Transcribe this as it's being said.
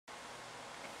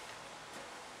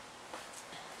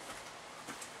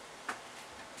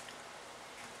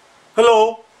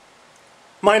Hello,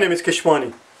 my name is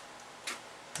Keshwani.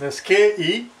 That's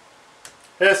Keshwani,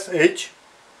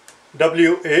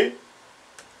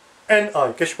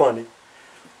 Keshwani.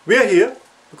 We are here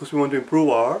because we want to improve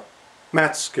our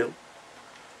math skill.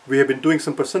 We have been doing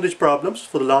some percentage problems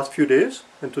for the last few days,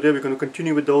 and today we're going to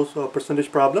continue with those percentage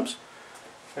problems,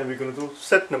 and we're going to do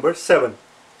set number 7.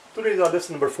 Today is our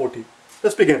lesson number 40.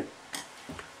 Let's begin.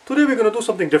 Today we're going to do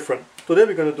something different. These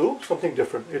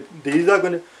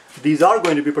are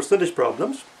going to be percentage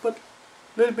problems, but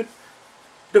a little bit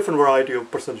different variety of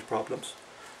percentage problems.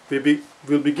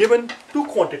 We'll be given two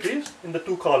quantities in the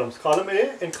two columns, column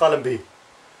A and column B.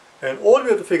 And all we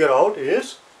have to figure out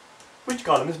is which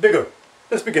column is bigger.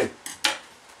 Let's begin.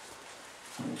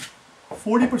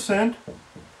 40%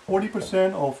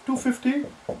 of 250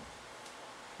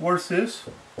 versus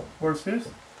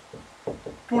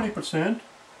 20%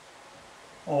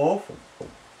 of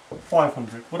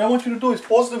 500. What I want you to do is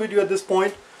pause the video at this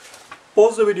point, do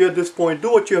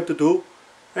what you have to do,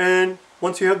 and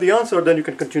once you have the answer, then you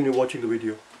can continue watching the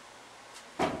video.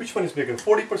 Which one is bigger,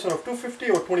 40% of 250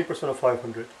 or 20% of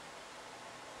 500?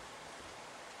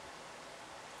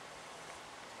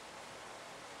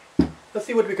 Let's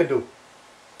see what we can do.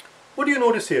 What do you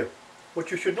notice here? What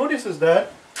you should notice is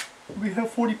that we have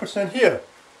 40% here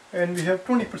and we have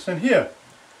 20% here.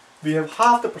 We have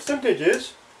half the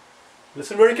percentages.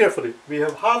 Listen very carefully. We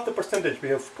have half the percentage. We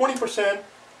have 20%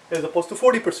 as opposed to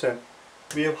 40%.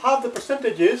 We have half the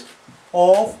percentages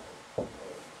of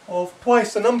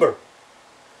twice the number.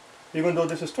 Even though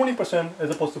this is 20% as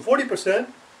opposed to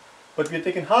 40%, but we are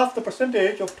taking half the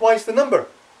percentage of twice the number.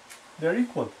 They are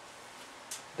equal.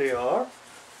 They are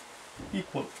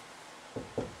equal.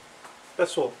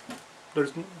 That's all.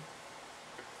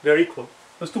 They are equal.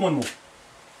 Let's do one more.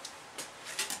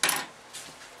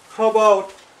 How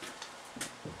about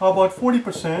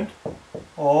 40%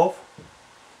 of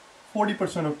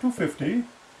 250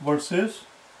 versus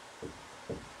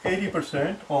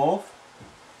 80% of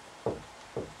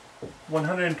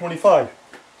 125?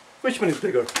 Which one is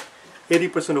bigger?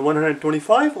 80% of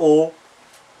 125 or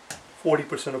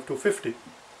 40% of 250?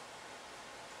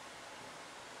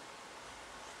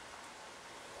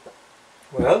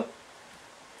 Well,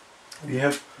 we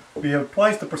have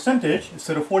twice the percentage.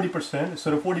 Instead of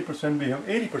 40%, we have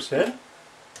 80%.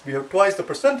 We have twice the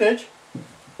percentage,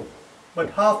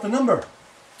 but half the number.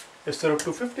 Instead of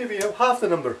 250, we have half the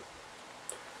number.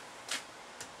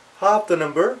 Half the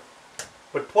number,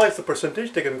 but twice the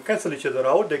percentage. They're going to cancel each other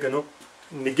out. They're going to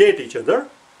negate each other,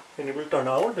 and it will turn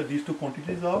out that these two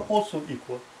quantities are also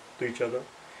equal to each other.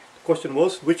 The question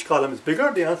was, which column is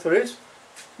bigger? The answer is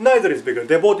neither is bigger.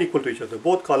 They're both equal to each other.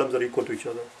 Both columns are equal to each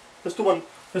other. Let's do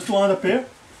another pair.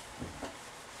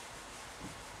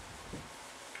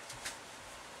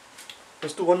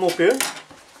 Let's do one more pair.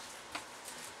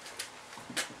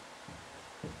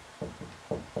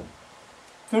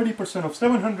 %of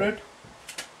 700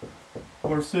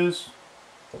 versus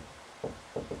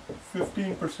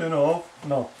 15% of...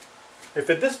 Now, if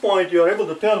at this point you are able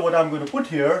to tell what I'm going to put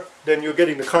here, then you're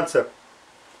getting the concept.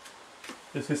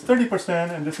 This is 30%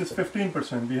 and this is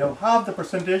 15%. We have half the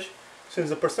percentage. Since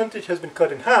the percentage has been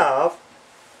cut in half,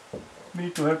 we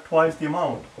need to have twice the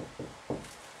amount.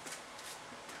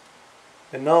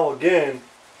 And now again,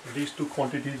 these two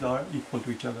quantities are equal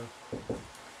to each other.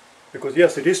 Because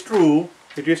yes, it is true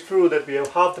that we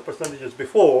have half the percentages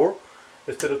before.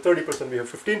 Instead of 30%, we have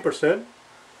 15%.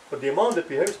 But the amount that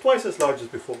we have is twice as large as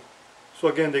before. So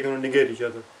again, they're going to negate each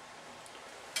other.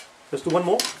 Let's do one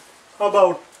more. How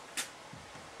about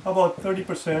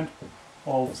 30%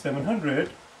 of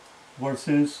 700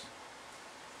 versus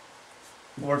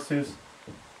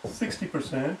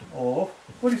 60% of,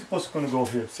 what is supposed to go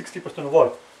here? 60% of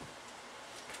what?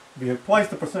 We have twice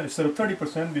the percentage. Instead of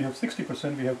 30%, we have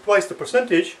 60%. We have twice the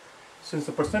percentage. Since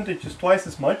the percentage is twice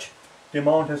as much, the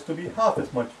amount has to be half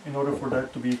as much in order for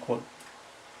that to be equal.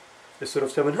 Instead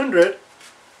of 700,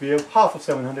 we have half of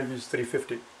 700, which is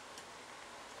 350.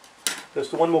 Let's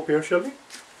do one more pair, shall we?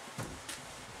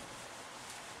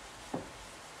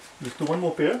 Let's do one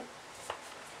more pair.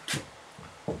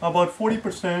 About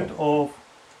 40% of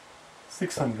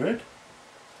 600.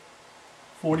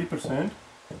 40%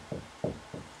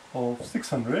 of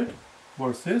 600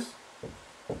 versus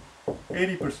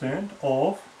 80%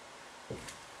 of...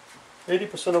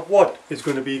 80% of what is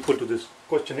going to be equal to this?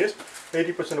 Question is,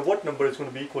 80% of what number is going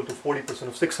to be equal to 40%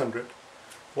 of 600?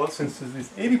 Well, since this is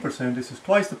 80%, this is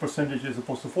twice the percentage as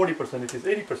opposed to 40%, it is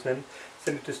 80%.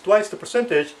 Since it is twice the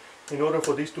percentage, in order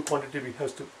for these two quantities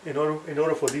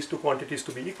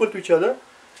to be equal to each other,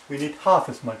 we need half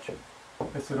as much.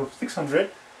 Instead of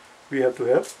 600, we have to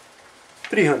have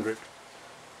 300.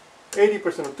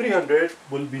 80% of 300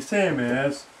 will be same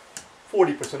as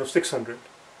 40% of 600.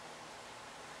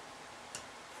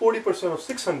 40% of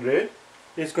 600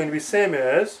 is going to be same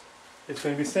as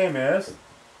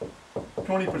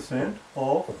 20%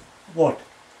 of what?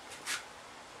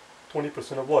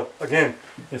 20% of what? Again,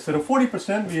 instead of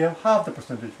 40%, we have half the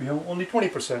percentage. We have only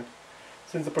 20%.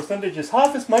 Since the percentage is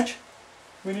half as much,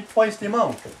 we need twice the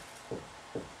amount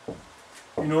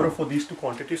in order for these two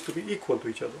quantities to be equal to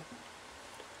each other.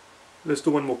 Let's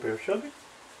do one more pair, shall we?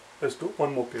 Let's do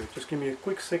one more pair. Just give me a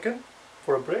quick second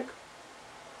for a break.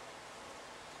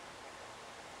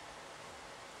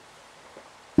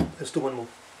 Let's do one more.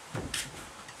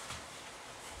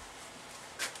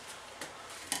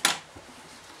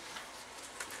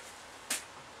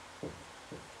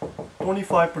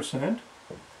 $25%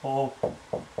 of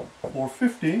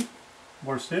 450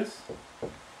 versus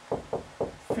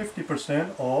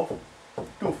 50% of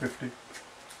 250.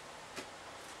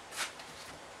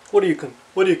 What do you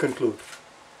conclude?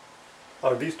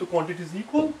 Are these two quantities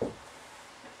equal?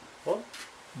 Well,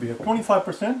 we have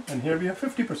 25% and here we have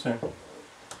 50%.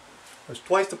 That's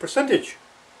twice the percentage.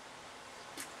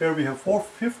 Here we have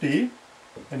 450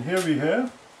 and here we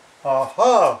have,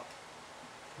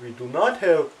 we do not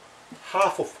have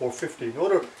half of 450.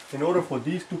 In order for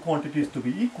these two quantities to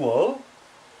be equal,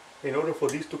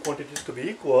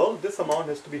 this amount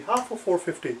has to be half of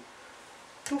 450.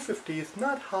 250 is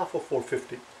not half of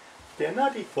 450. They are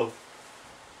not equal.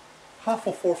 Half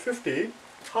of 450 is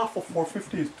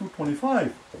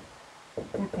 225.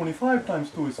 225 times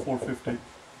 2 is 450.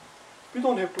 We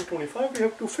don't have 225, we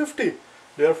have 250.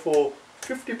 Therefore,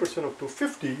 50% of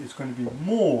 250 is going to be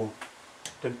more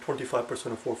than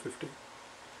 25% of 450.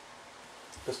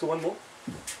 Let's do one more.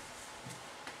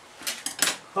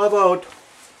 How about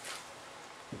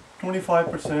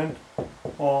 25%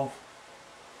 of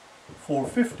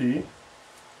 450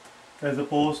 as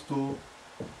opposed to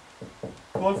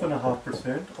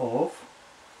 12.5% of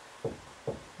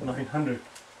 900?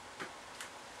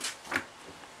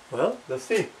 Well, let's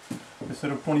see.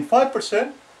 Instead of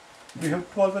 25%, we have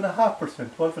 12.5%.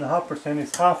 12.5%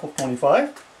 is half of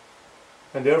 25.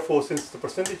 And therefore, since the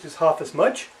percentage is half as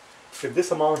much, if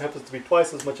this amount happens to be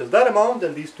twice as much as that amount,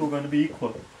 then these two are going to be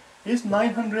equal. Is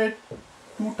 900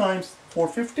 2 times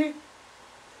 450?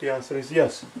 The answer is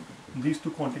yes. These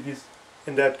two quantities,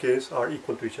 in that case, are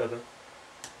equal to each other.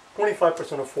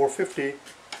 25% of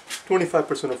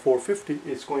 450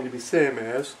 is going to be same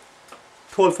as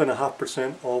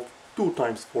 12.5% of 2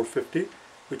 times 450,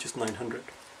 which is 900.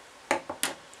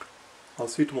 I'll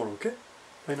see you tomorrow, okay?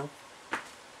 Bye now.